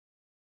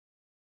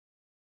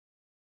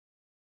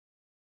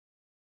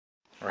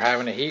We're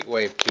having a heat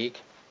wave, Keek.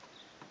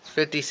 It's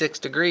 56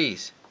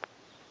 degrees.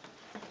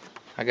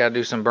 I gotta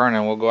do some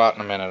burning. We'll go out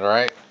in a minute,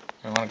 alright?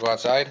 You wanna go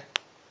outside?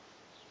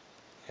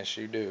 Yes,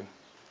 you do.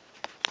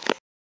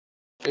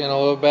 Feeling a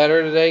little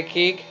better today,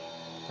 Keek?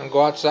 Wanna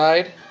go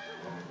outside?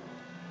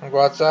 Wanna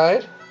go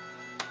outside?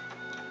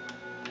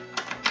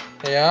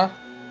 Yeah?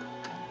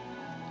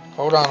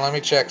 Hold on, let me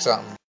check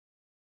something.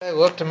 I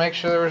looked to make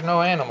sure there was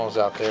no animals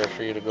out there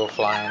for you to go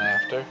flying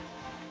after.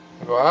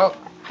 Go out.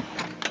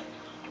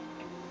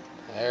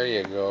 There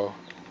you go.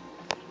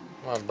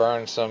 I'm gonna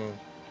burn some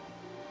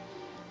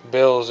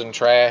bills and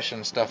trash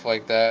and stuff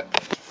like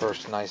that.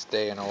 First nice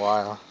day in a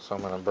while, so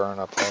I'm gonna burn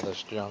up all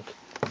this junk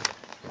in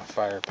my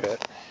fire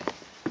pit.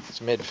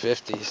 It's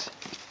mid-50s.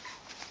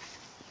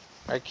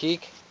 Right,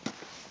 Keek?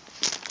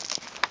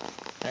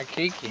 Right,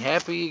 Keek? You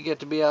happy you get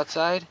to be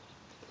outside?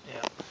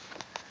 Yeah.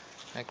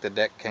 I think the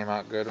deck came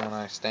out good when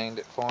I stained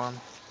it for him.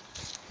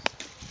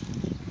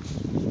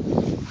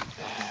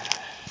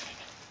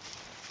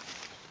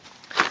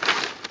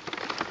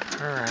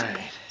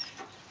 Alright.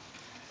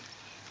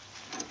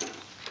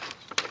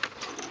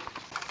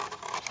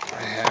 What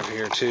I have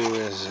here too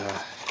is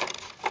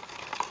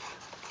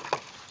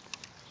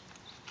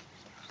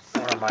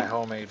one of my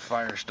homemade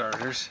fire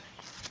starters.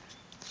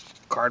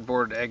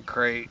 Cardboard egg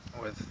crate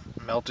with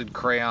melted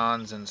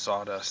crayons and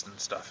sawdust and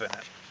stuff in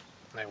it.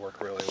 They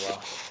work really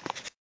well.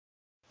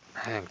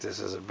 I think this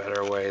is a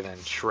better way than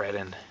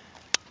shredding.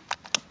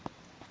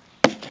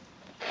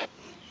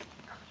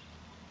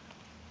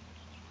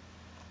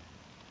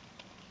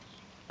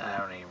 I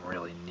don't even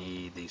really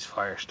need these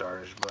fire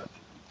starters, but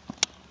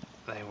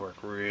they work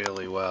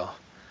really well.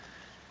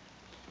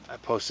 I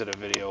posted a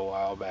video a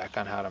while back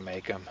on how to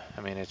make them.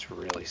 I mean, it's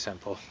really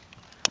simple.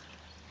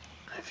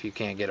 If you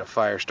can't get a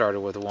fire starter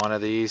with one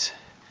of these,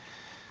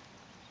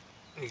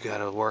 you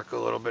gotta work a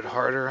little bit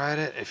harder at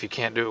it. If you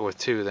can't do it with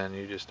two, then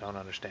you just don't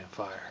understand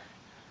fire.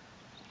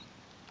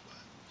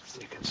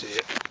 You can see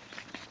it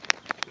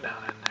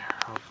down in there,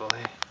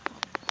 hopefully.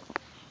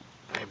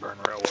 They burn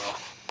real well.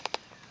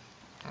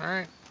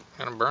 Alright,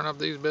 gonna burn up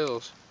these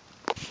bills.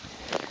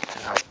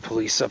 And I'll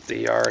police up the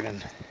yard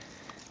and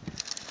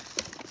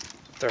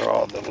throw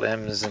all the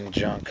limbs and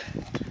junk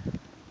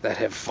that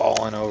have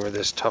fallen over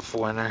this tough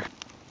winter.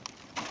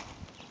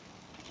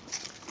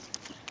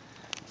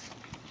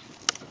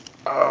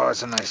 Oh,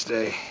 it's a nice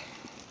day.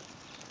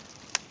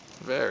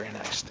 Very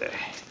nice day.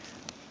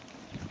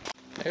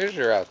 Here's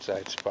your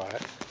outside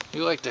spot.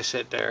 You like to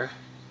sit there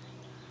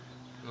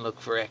and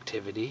look for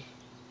activity.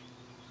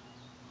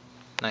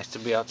 Nice to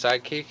be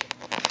outside, Keek.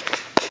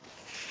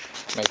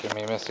 Making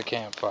me miss the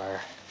campfire.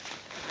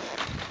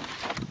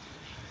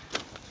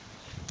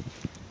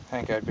 I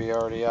think I'd be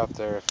already out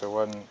there if it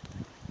wasn't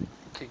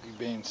Kiki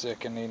being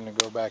sick and needing to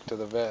go back to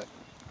the vet.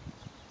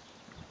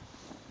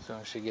 As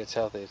soon as she gets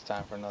healthy, it's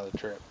time for another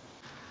trip.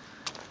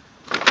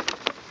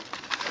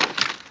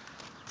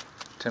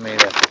 To me,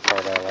 that's the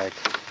part I like.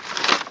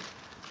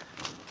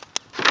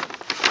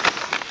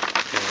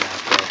 Being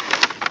out there.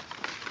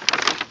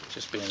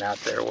 Just being out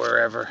there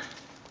wherever.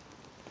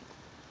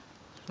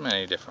 There's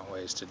many different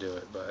ways to do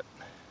it, but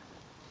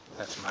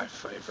that's my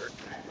favorite.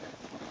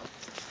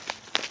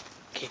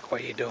 Keek,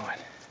 what are you doing?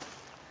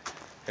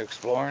 You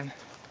exploring?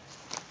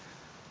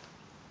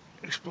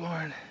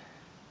 Exploring?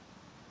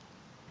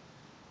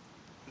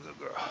 Good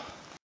girl.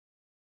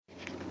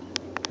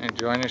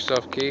 Enjoying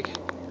yourself, Keek?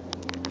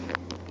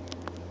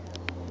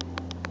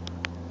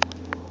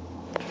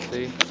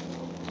 See?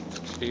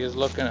 She is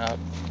looking up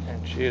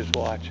and she is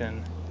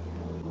watching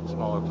a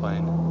smaller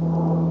plane.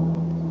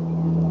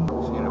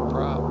 Seeing a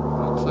prop.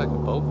 Looks like a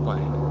boat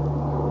plane.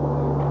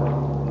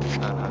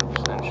 Not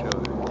 100%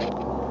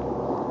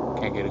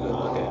 sure. Can't get a good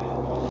look at it.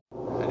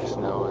 I just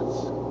know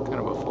it's kind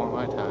of before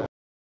my time.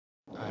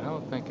 I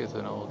don't think it's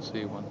an old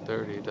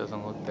C-130. It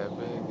doesn't look that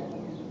big.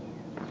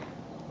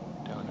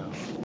 Don't know.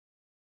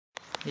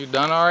 You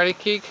done already,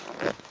 Keek?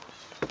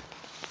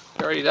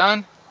 You already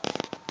done?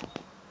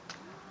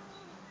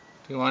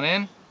 You want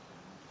in?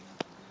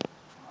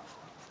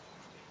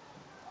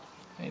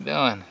 How you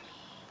doing?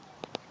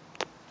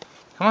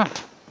 Come on.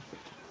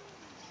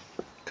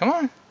 Come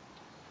on.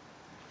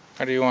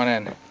 Or do you want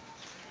in?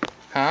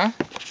 Huh?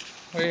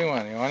 What do you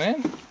want? You want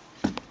in?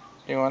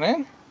 You want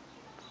in?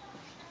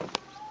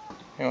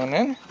 You want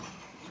in?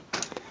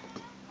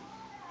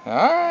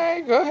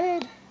 Alright, go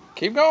ahead.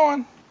 Keep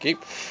going.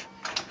 Keep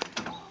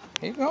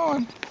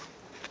going.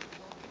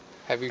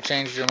 Have you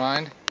changed your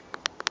mind?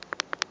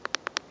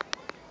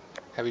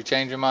 Have you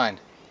changed your mind?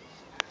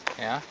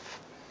 Yeah?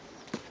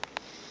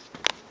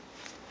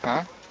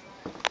 Huh?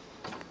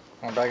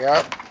 Want back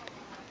out?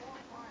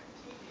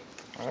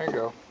 There you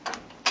go.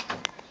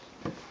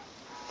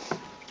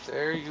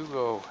 There you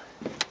go.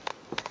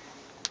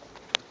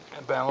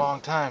 It's been a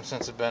long time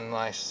since it's been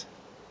nice.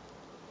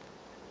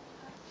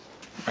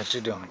 What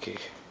you doing,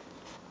 Keek?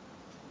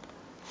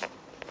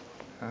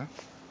 Huh?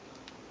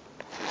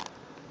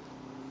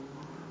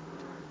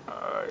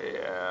 Oh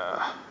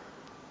yeah.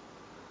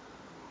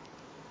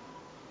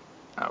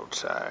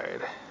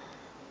 Outside.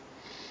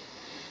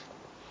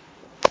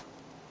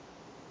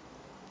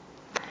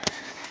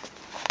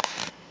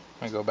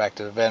 I go back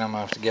to the vet. I'm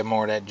gonna have to get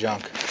more of that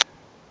junk.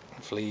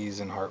 Fleas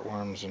and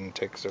heartworms and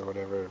ticks or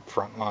whatever,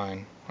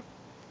 frontline,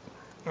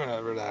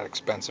 whatever that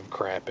expensive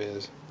crap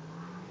is.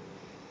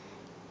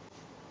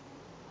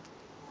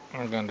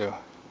 What are we gonna do?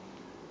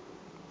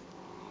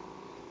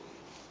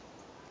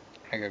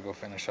 I gotta go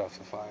finish off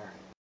the fire.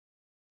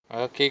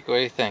 Well, Keek, what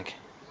do you think?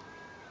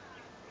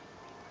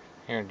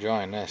 You're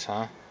enjoying this,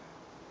 huh?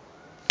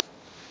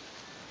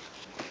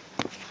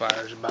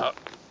 Fire's about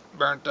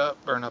burnt up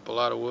a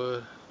lot of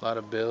wood, a lot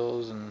of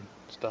bills and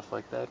stuff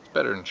like that. It's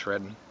better than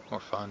shredding, more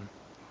fun.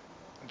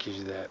 It gives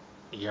you that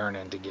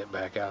yearning to get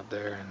back out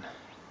there and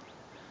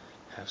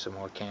have some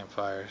more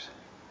campfires.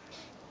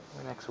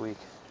 Next week,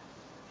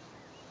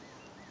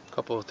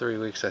 couple of 3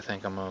 weeks, I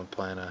think I'm gonna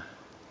plan a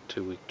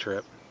 2-week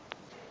trip.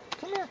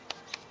 Come here.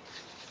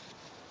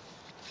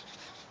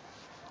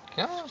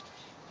 Come on.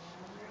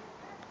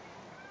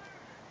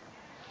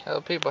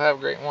 Tell people have a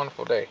great and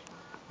wonderful day.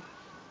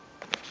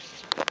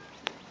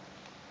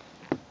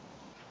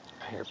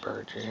 I hear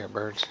birds. You hear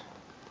birds?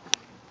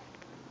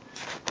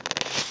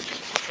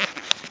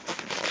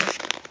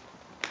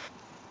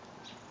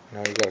 Now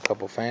you got a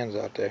couple fans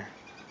out there.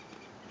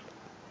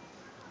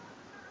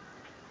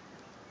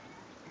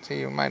 See,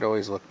 you might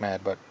always look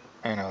mad, but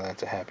I know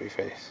that's a happy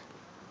face.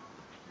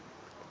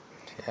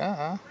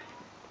 Yeah.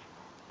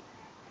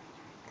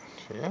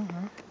 Yeah.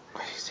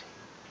 Crazy.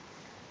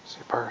 See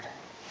a bird.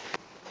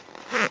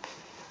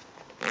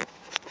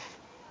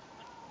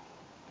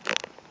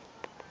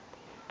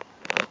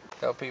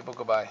 Tell people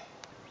goodbye.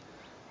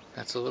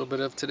 That's a little bit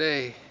of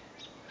today.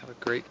 Have a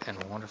great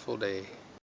and wonderful day.